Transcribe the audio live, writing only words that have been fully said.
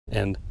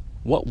And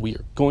what we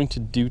are going to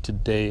do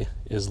today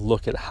is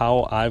look at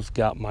how I've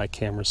got my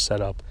cameras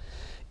set up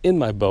in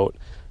my boat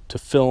to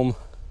film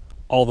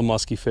all the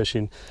musky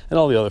fishing and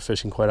all the other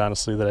fishing, quite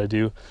honestly, that I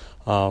do.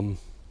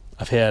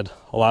 I've had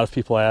a lot of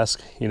people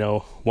ask, you know,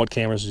 what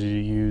cameras do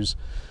you use?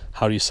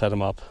 How do you set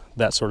them up?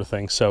 That sort of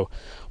thing. So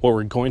what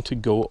we're going to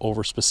go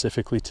over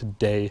specifically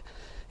today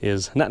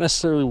is not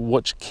necessarily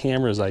which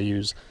cameras I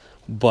use,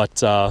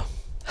 but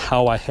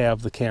how I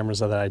have the cameras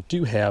that I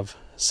do have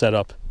set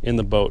up in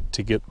the boat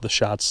to get the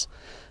shots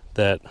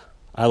that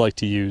I like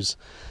to use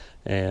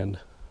and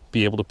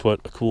be able to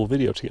put a cool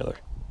video together.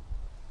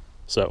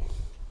 So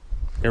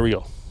here we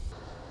go.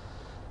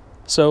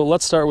 So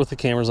let's start with the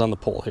cameras on the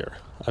pole here.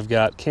 I've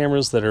got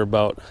cameras that are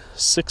about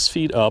 6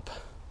 feet up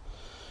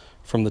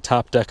from the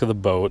top deck of the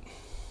boat,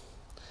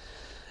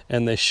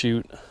 and they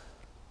shoot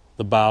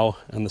the bow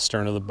and the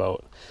stern of the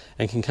boat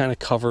and can kind of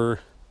cover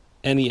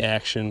any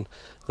action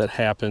that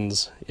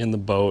happens in the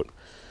boat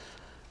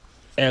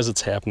as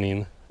it's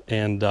happening,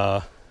 and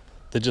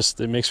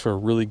it makes for a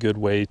really good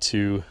way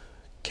to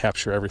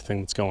capture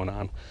everything that's going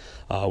on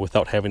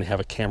without having to have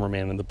a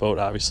cameraman in the boat,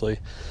 obviously,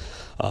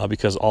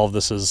 because all of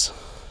this is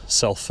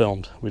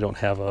self-filmed. We don't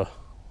have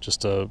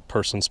just a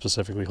person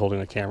specifically holding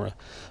a camera.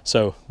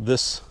 So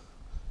this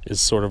is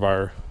sort of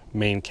our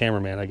main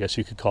cameraman, I guess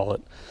you could call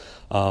it.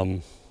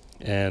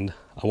 And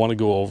I want to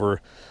go over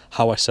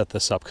how I set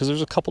this up, because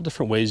there's a couple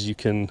different ways you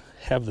can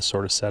have this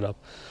sort of setup.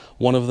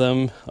 One of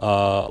them,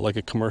 like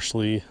a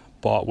commercially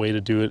bought way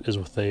to do it, is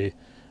with I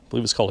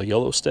believe it's called a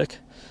YOLO stick.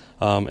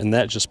 And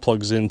that just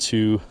plugs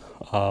into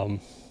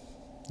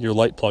your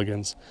light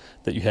plugins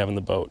that you have in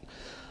the boat.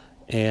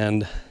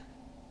 And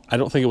I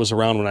don't think it was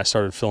around when I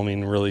started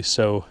filming, really,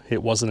 so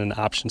it wasn't an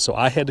option. So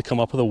I had to come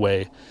up with a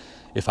way.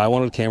 If I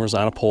wanted cameras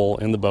on a pole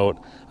in the boat,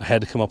 I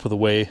had to come up with a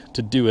way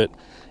to do it,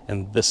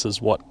 and this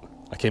is what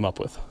I came up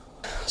with.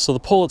 So the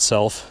pole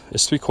itself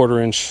is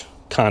 3/4 inch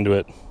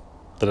conduit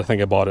that I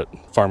think I bought at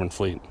Farm and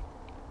Fleet.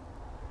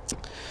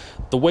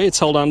 The way it's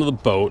held onto the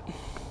boat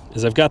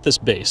is I've got this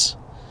base,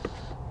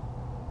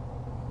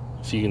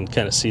 if you can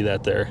kind of see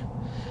that there,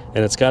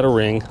 and it's got a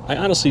ring. I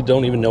honestly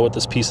don't even know what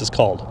this piece is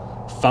called.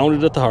 Found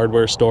it at the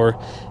hardware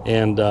store,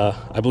 and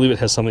I believe it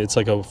has something. It's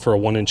like for a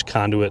 1-inch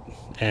conduit,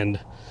 and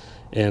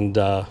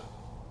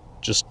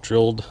just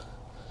drilled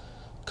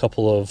a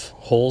couple of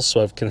holes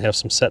so I can have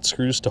some set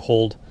screws to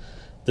hold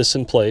this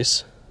in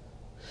place.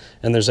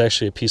 And there's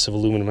actually a piece of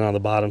aluminum on the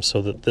bottom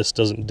so that this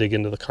doesn't dig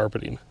into the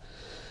carpeting.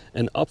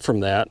 And up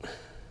from that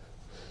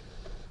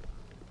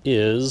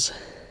is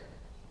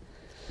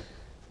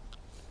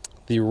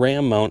the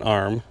ram mount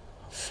arm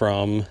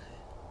from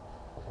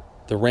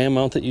the ram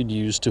mount that you'd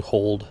use to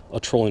hold a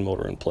trolling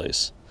motor in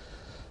place.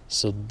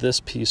 So this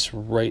piece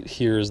right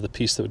here is the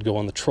piece that would go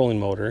on the trolling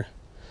motor.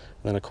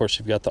 And then of course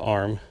you've got the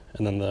arm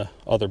and then the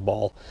other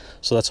ball.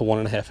 So that's a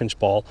 1.5 inch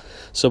ball.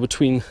 So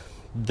between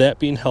that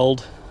being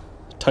held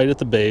tight at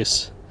the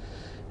base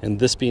and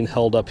this being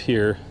held up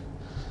here,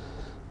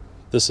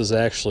 this is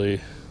actually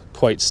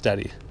quite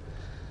steady.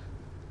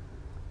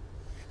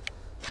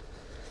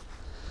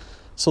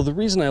 So the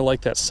reason I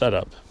like that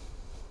setup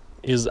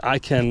is I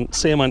can,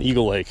 say I'm on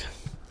Eagle Lake,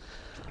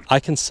 I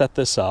can set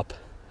this up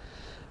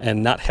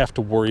and not have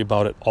to worry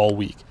about it all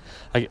week.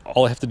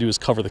 All I have to do is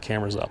cover the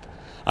cameras up.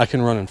 I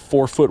can run in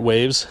 4-foot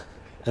waves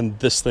and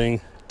this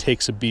thing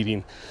takes a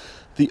beating.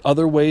 The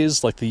other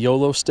ways, like the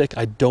YOLO stick,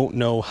 I don't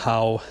know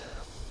how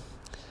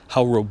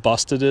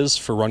robust it is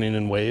for running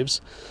in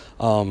waves.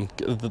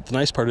 The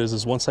nice part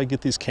is once I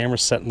get these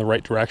cameras set in the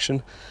right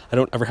direction, I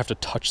don't ever have to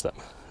touch them.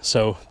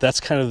 So that's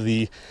kind of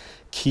the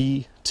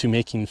key to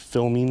making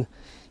filming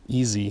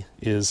easy,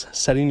 is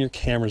setting your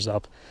cameras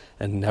up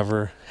and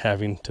never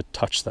having to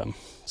touch them.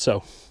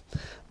 So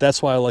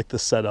that's why I like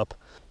this setup.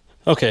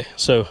 Okay,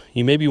 so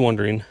you may be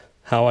wondering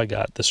how I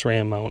got this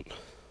ram mount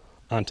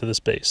onto this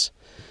base.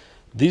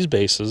 These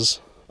bases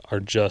are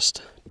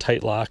just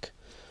tight lock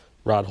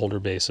rod holder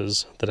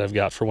bases that I've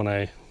got for when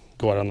I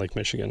go out on Lake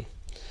Michigan.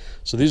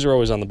 So these are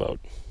always on the boat.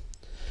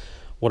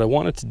 What I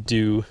wanted to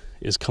do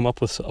is come up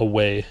with a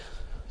way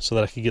so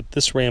that I could get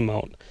this ram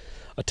mount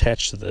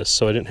attached to this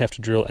so I didn't have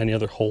to drill any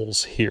other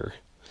holes here.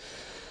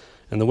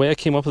 And the way I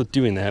came up with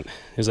doing that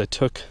is I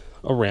took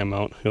a ram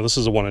mount, this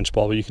is a 1-inch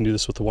ball, but you can do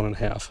this with the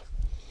 1.5,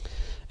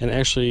 and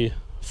actually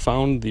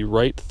found the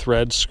right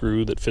thread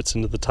screw that fits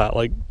into the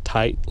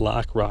tight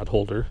lock rod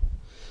holder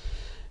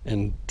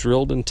and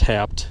drilled and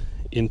tapped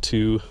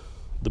into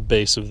the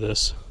base of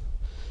this,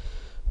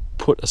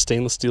 put a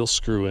stainless steel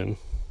screw in,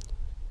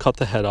 cut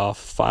the head off,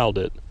 filed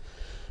it,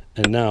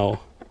 and now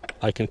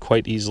I can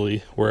quite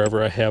easily,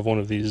 wherever I have one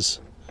of these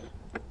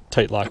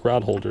tight lock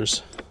rod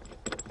holders,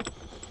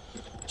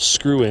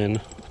 screw in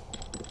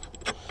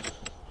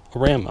a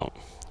ram mount.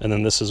 And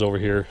then this is over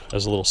here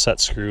as a little set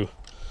screw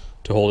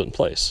to hold it in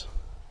place.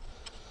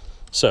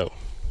 So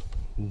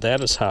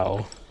that is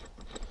how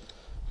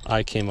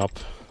I came up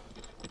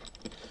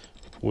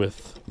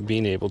with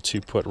being able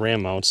to put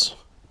ram mounts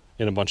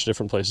in a bunch of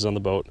different places on the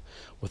boat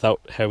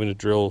without having to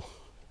drill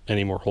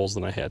any more holes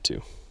than I had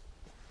to.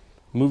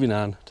 moving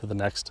on to the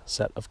next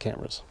set of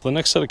cameras. The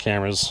next set of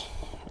cameras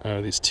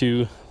are these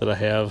two that I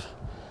have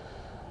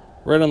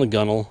right on the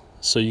gunnel,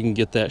 so you can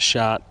get that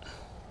shot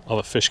of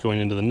a fish going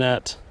into the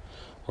net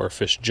or a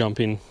fish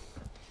jumping.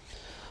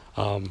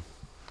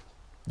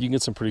 You can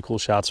get some pretty cool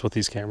shots with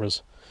these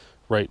cameras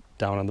right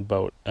down on the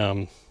boat.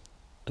 And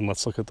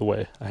let's look at the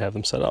way I have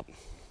them set up.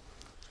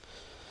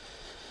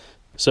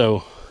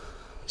 So,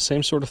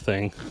 same sort of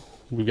thing.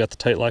 We've got the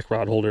tight lock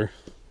rod holder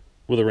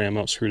with a ram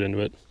mount screwed into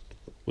it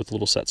with a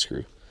little set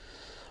screw.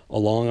 A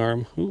long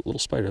arm, ooh, little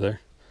spider there.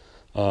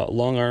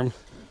 Long arm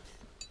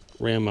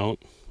ram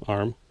mount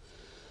arm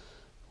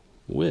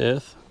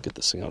with, get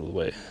this thing out of the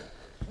way,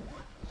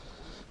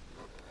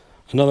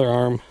 another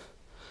arm,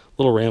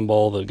 little ram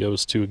ball that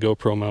goes to a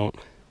GoPro mount,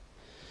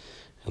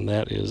 and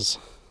that is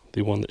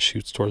the one that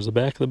shoots towards the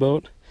back of the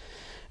boat.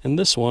 And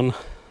this one,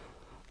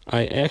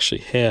 I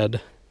actually had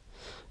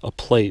a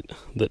plate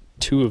that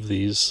two of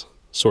these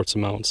sorts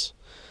of mounts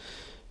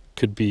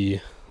could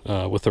be,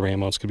 with the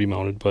ram mounts could be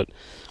mounted, but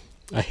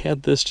I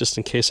had this just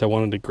in case I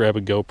wanted to grab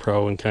a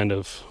GoPro and kind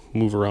of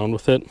move around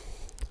with it.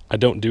 I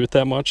don't do it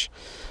that much,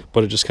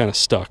 but it just kind of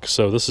stuck.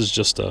 So this is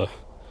just a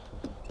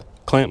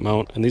clamp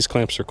mount, and these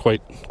clamps are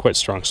quite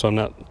strong, so I'm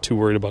not too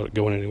worried about it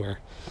going anywhere.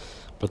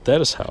 But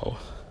that is how,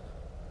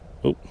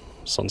 oh,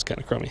 sun's kind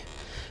of crummy.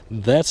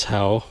 That's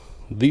how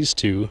these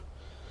two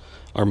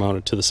are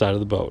mounted to the side of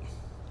the boat.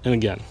 And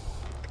again,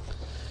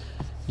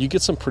 you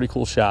get some pretty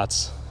cool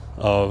shots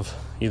of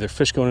either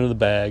fish going into the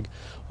bag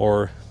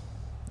or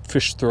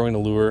fish throwing a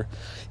lure.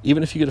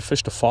 Even if you get a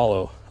fish to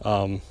follow,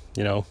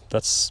 you know,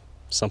 that's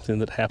something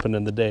that happened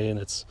in the day, and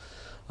it's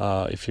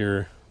if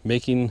you're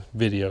making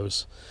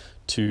videos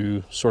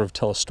to sort of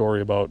tell a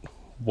story about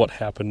what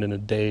happened in a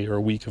day or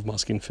a week of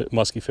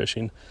muskie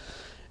fishing,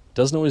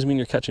 doesn't always mean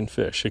you're catching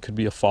fish. It could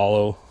be a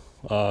follow,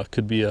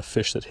 could be a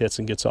fish that hits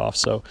and gets off.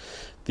 So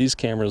these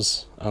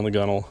cameras on the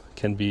gunnel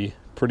can be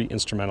pretty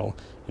instrumental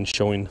in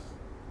showing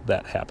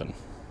that happen.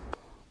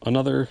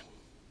 Another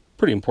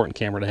pretty important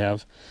camera to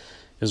have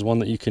is one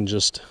that you can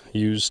just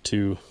use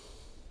to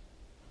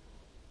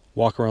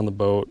walk around the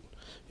boat.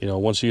 You know,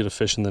 once you get a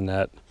fish in the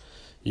net,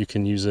 you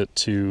can use it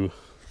to,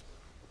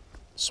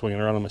 swing it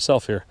around on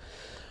myself here.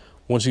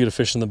 Once you get a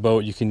fish in the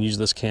boat, you can use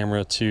this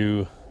camera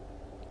to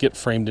get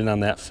framed in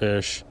on that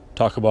fish,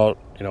 talk about,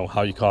 you know,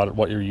 how you caught it,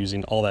 what you're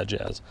using, all that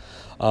jazz.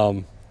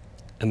 And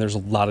there's a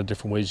lot of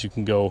different ways you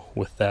can go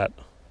with that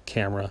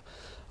camera.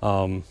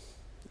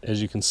 As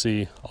you can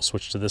see, I'll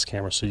switch to this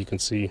camera so you can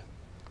see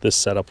this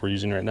setup we're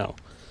using right now.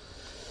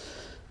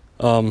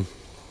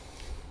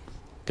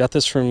 Got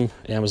this from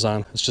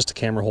Amazon. It's just a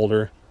camera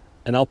holder,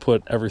 and I'll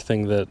put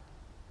everything that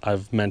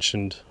I've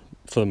mentioned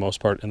for the most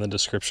part in the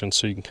description,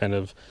 so you can kind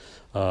of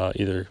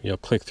either, you know,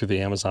 click through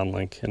the Amazon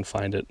link and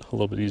find it a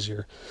little bit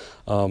easier.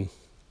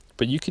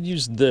 But you could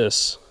use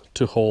this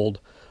to hold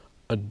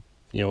a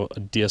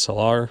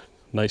DSLR,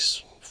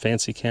 nice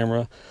fancy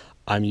camera.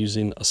 I'm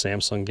using a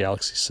Samsung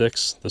Galaxy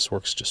 6. This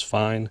works just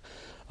fine.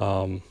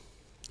 You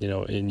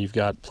know, and you've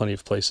got plenty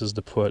of places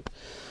to put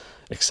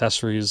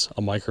accessories,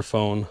 a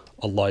microphone,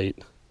 a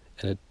light,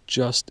 and it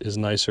just is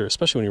nicer,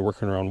 especially when you're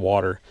working around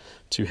water,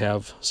 to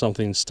have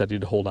something steady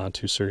to hold on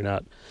to so you're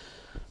not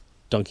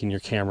dunking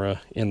your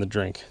camera in the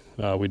drink.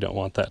 We don't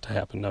want that to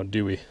happen now,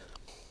 do we?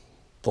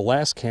 The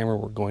last camera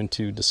we're going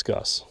to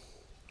discuss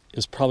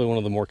is probably one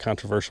of the more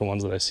controversial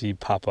ones that I see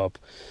pop up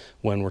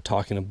when we're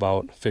talking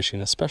about fishing,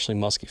 especially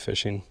musky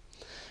fishing,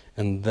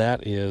 and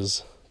that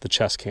is the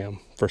chest cam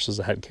versus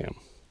a head cam.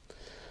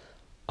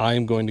 I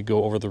am going to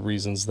go over the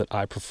reasons that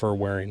I prefer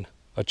wearing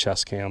a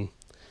chest cam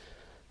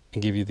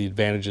and give you the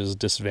advantages,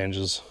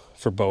 disadvantages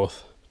for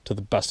both to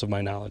the best of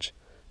my knowledge.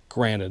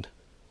 Granted,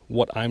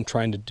 what I'm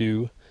trying to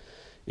do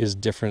is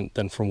different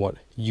than from what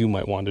you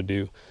might want to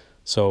do,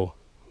 so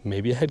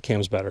maybe a head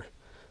cam's better,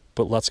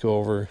 but let's go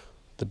over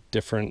the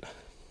different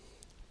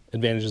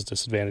advantages,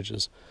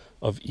 disadvantages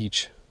of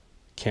each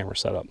camera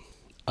setup.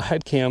 A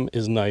head cam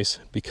is nice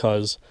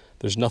because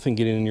there's nothing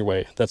getting in your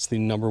way. That's the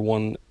number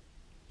one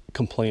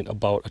complaint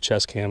about a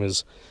chest cam,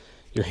 is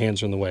your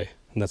hands are in the way,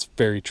 and that's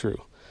very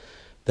true.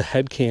 The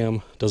head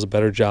cam does a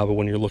better job of,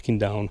 when you're looking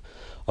down,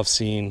 of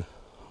seeing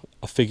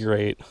a figure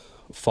eight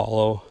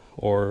follow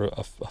or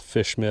a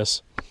fish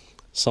miss,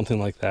 something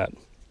like that.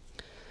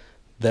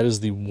 That is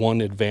the one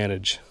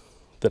advantage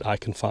that I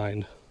can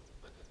find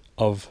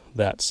of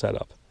that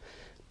setup.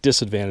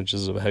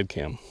 Disadvantages of a head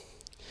cam: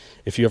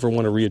 if you ever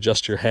want to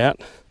readjust your hat,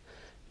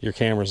 your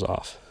camera's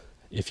off.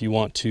 If you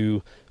want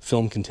to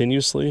film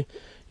continuously,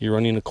 you're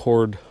running a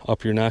cord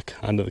up your neck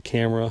onto the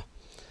camera.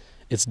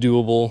 It's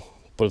doable,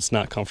 but it's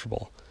not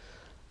comfortable.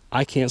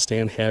 I can't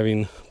stand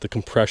having the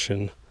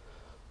compression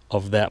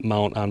of that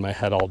mount on my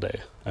head all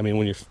day. I mean,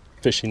 when you're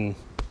fishing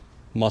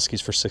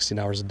muskies for 16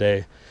 hours a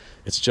day,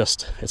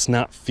 it's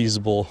not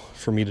feasible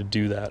for me to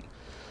do that.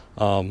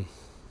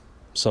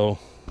 So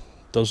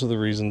those are the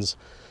reasons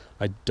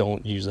I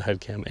don't use a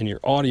head cam. And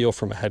your audio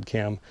from a head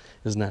cam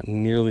is not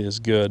nearly as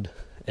good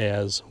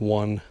as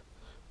one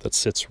that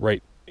sits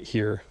right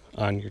here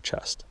on your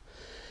chest.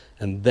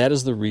 And that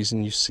is the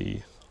reason you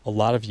see a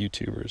lot of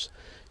YouTubers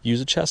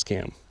use a chest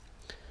cam.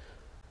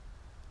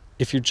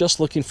 If you're just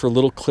looking for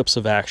little clips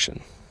of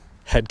action,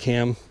 head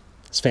cam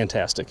is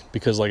fantastic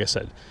because, like I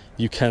said,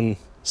 you can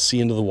see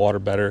into the water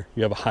better,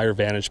 you have a higher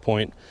vantage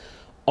point,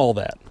 all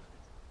that.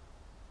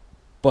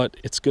 But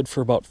it's good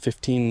for about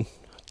 15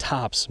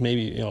 tops,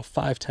 maybe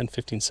 5, 10,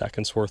 15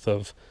 seconds worth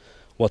of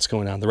what's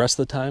going on. The rest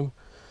of the time,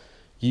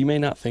 you may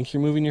not think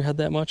you're moving your head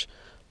that much,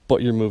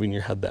 but you're moving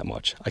your head that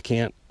much. I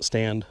can't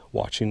stand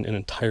watching an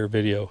entire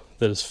video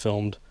that is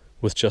filmed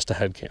with just a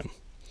head cam.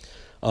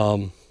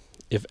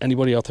 If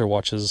anybody out there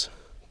watches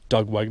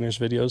Doug Wegner's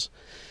videos,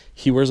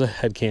 he wears a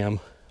head cam,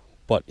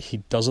 but he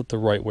does it the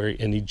right way,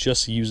 and he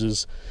just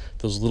uses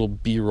those little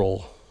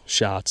B-roll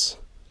shots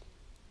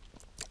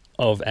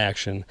of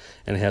action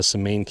and has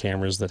some main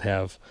cameras that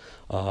have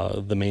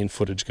the main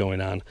footage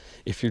going on.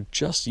 If you're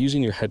just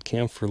using your head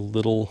cam for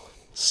little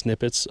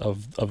snippets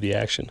of the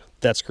action,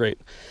 that's great.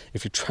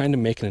 If you're trying to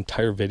make an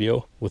entire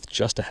video with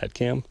just a head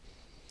cam,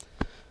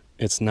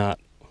 it's not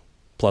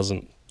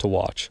pleasant to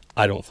watch,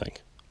 I don't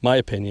think. My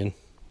opinion,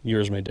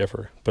 yours may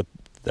differ, but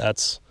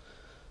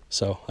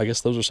so I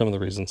guess those are some of the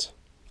reasons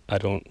I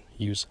don't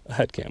use a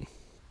head cam.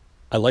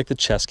 I like the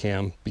chest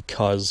cam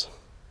because,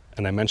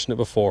 and I mentioned it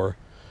before,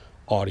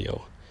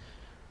 audio.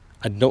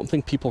 I don't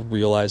think people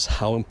realize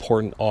how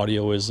important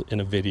audio is in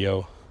a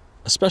video,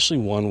 especially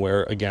one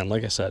where, again,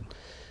 like I said,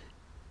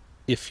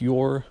 if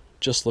you're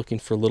just looking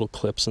for little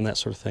clips and that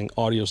sort of thing,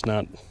 audio's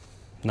not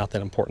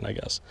that important, I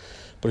guess.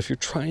 But if you're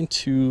trying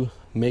to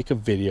make a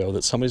video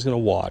that somebody's going to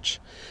watch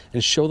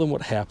and show them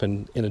what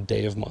happened in a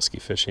day of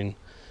muskie fishing,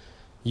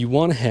 you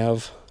want to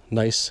have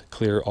nice,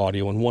 clear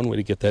audio, and one way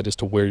to get that is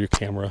to wear your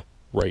camera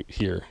right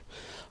here.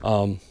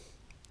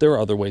 There are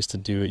other ways to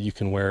do it. You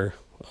can wear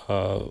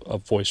a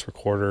voice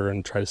recorder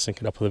and try to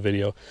sync it up with the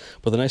video,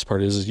 but the nice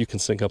part is you can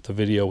sync up the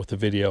video with the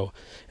video.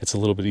 It's a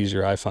little bit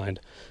easier, I find,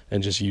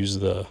 and just use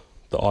the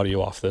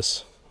audio off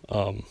this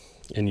and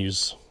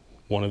use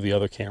one of the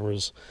other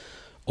cameras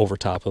over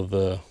top of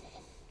the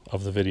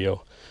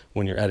video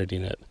when you're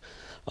editing it.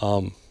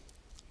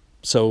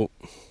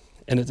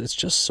 And it's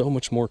just so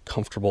much more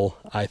comfortable,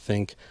 I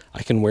think.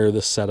 I can wear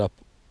this setup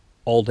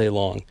all day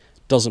long.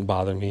 Doesn't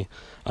bother me.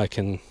 I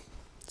can,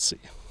 let's see,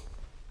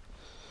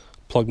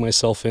 plug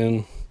myself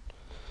in.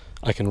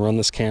 I can run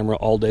this camera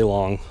all day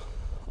long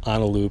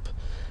on a loop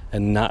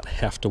and not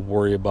have to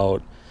worry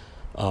about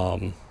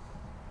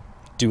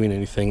doing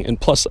anything. And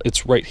plus,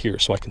 it's right here,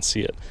 so I can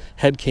see it.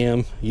 Head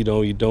cam, you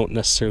don't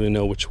necessarily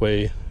know which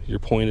way you're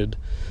pointed.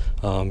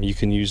 You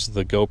can use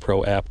the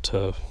GoPro app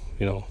to,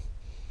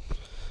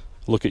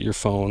 look at your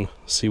phone,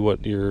 see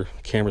what your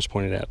camera's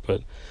pointed at,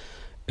 but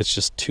it's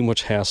just too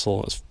much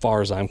hassle as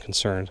far as I'm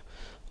concerned.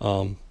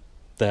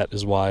 That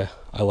is why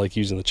I like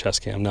using the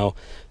chest cam. Now,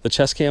 the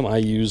chest cam I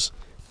use,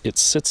 it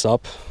sits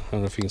up, I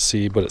don't know if you can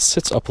see, but it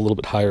sits up a little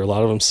bit higher. A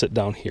lot of them sit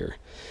down here.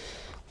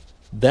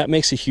 That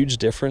makes a huge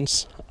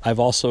difference. I've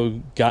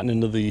also gotten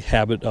into the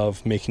habit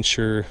of making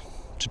sure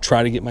to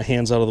try to get my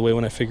hands out of the way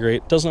when I figure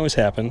eight. Doesn't always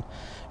happen.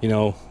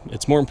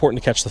 It's more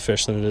important to catch the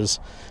fish than it is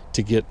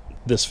to get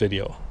this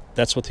video.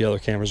 That's what the other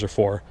cameras are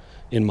for,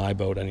 in my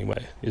boat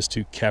anyway, is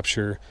to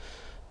capture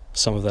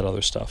some of that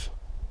other stuff.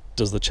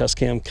 Does the chest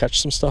cam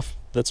catch some stuff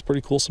that's pretty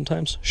cool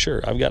sometimes?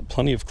 Sure. I've got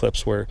plenty of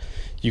clips where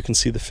you can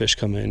see the fish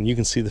come in, you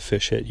can see the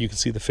fish hit, you can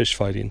see the fish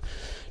fighting.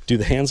 Do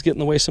the hands get in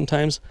the way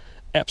sometimes?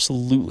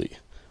 Absolutely.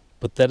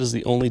 But that is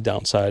the only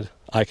downside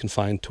I can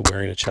find to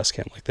wearing a chest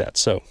cam like that.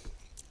 So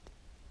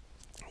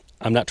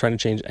I'm not trying to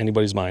change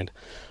anybody's mind.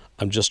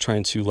 I'm just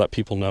trying to let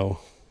people know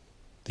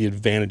the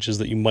advantages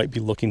that you might be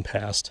looking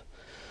past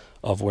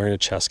of wearing a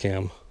chest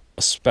cam,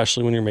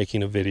 especially when you're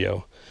making a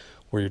video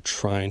where you're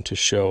trying to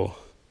show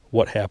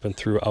what happened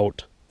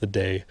throughout the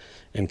day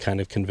and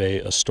kind of convey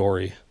a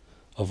story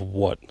of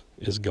what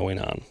is going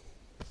on.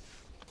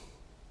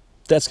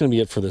 That's going to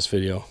be it for this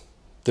video.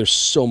 There's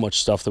so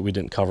much stuff that we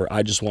didn't cover.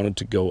 I just wanted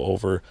to go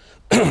over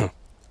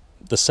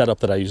the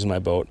setup that I use in my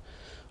boat,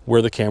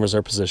 where the cameras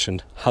are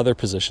positioned, how they're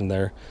positioned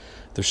there.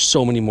 There's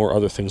so many more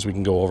other things we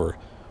can go over.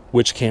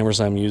 Which cameras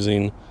I'm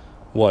using,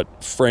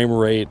 what frame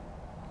rate,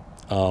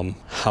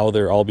 how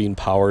they're all being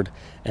powered,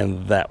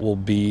 and that will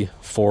be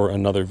for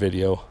another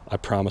video. I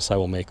promise I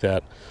will make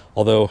that,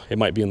 although it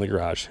might be in the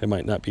garage. It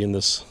might not be in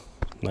this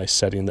nice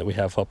setting that we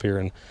have up here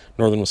in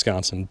northern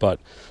Wisconsin, but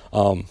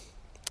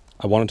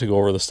I wanted to go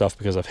over this stuff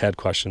because I've had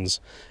questions,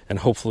 and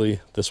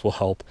hopefully this will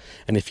help.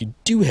 And if you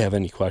do have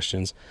any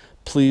questions,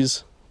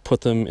 please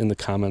put them in the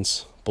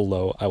comments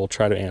below. I will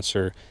try to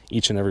answer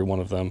each and every one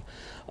of them.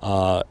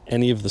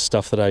 Any of the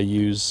stuff that I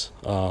use,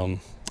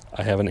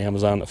 I have an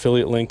Amazon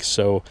affiliate link,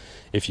 so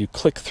if you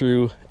click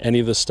through any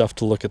of the stuff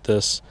to look at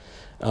this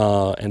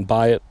and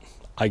buy it,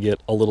 I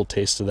get a little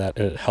taste of that,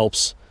 and it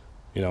helps,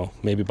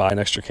 maybe buy an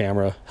extra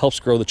camera,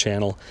 helps grow the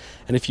channel.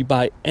 And if you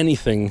buy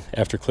anything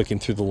after clicking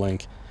through the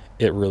link,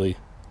 it really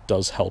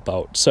does help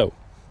out. So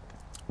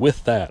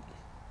with that,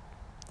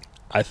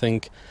 I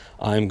think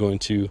I'm going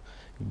to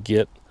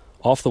get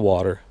off the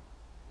water,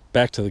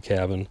 back to the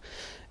cabin,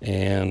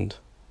 and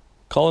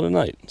call it a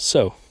night.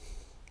 So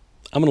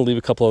I'm going to leave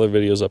a couple other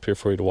videos up here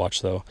for you to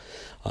watch, though.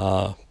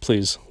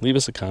 Please leave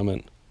us a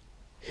comment,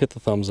 hit the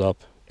thumbs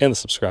up, and the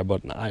subscribe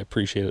button. I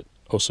appreciate it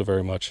oh so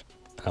very much.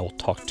 I will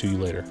talk to you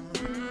later.